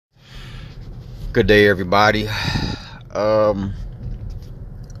Good day, everybody. I don't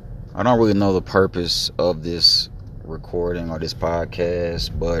really know the purpose of this recording or this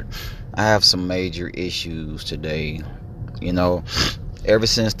podcast, but I have some major issues today. You know, ever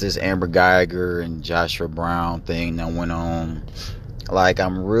since this Amber Geiger and Joshua Brown thing that went on,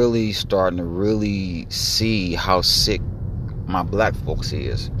 I'm really starting to really see how sick my black folks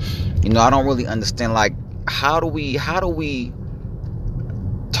is. I don't really understand, how do we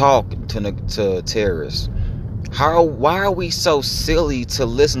talk to terrorists? Why are we so silly to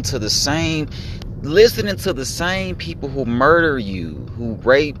listening to the same people who murder you, who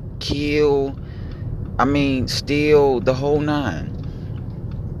rape, kill, steal, the whole nine?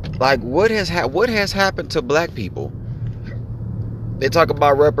 What has happened to black people? They talk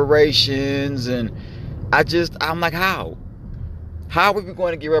about reparations, and I'm like, how are we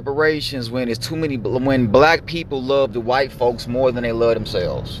going to get reparations when it's too many, when black people love the white folks more than they love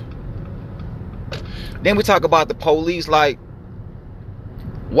themselves? Then we talk about the police. Why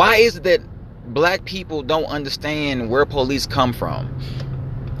is it that black people don't understand where police come from?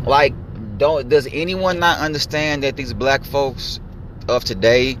 Does anyone not understand that these black folks of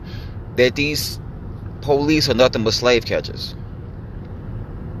today, that these police are nothing but slave catchers?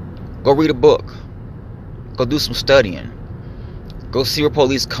 Go read a book. Go do some studying. Go see where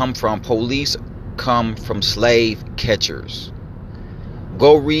police come from. Police come from slave catchers.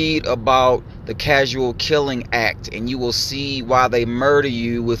 Go read about the Casual Killing Act, and you will see why they murder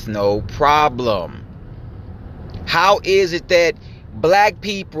you with no problem. How is it that black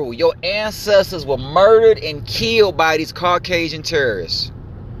people, your ancestors, were murdered and killed by these Caucasian terrorists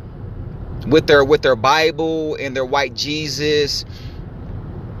with their Bible and their white Jesus?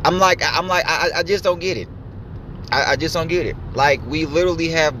 I just don't get it. I just don't get it. We literally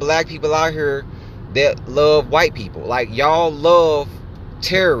have black people out here that love white people. Y'all love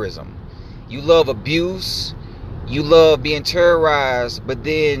terrorism. You love abuse. You love being terrorized, but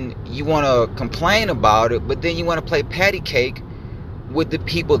then you want to complain about it, but then you want to play patty cake with the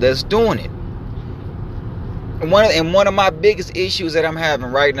people that's doing it. And one of my biggest issues that I'm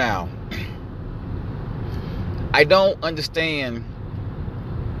having right now, I don't understand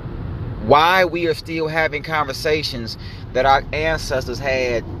why we are still having conversations that our ancestors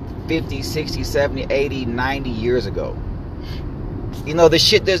had 50, 60, 70, 80, 90 years ago. This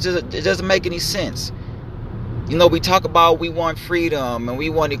shit doesn't make any sense. We talk about we want freedom and we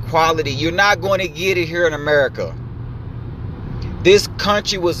want equality. You're not going to get it here in America. This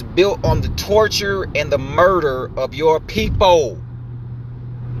country was built on the torture and the murder of your people.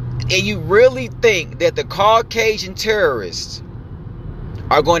 And you really think that the Caucasian terrorists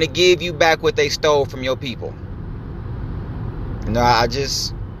are going to give you back what they stole from your people? I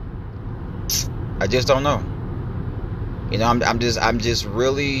just don't know. I'm just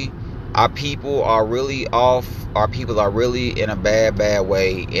really, our people are really off. Our people are really in a bad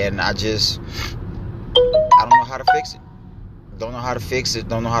way. And I don't know how to fix it. Don't know how to fix it.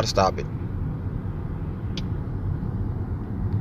 Don't know how to stop it.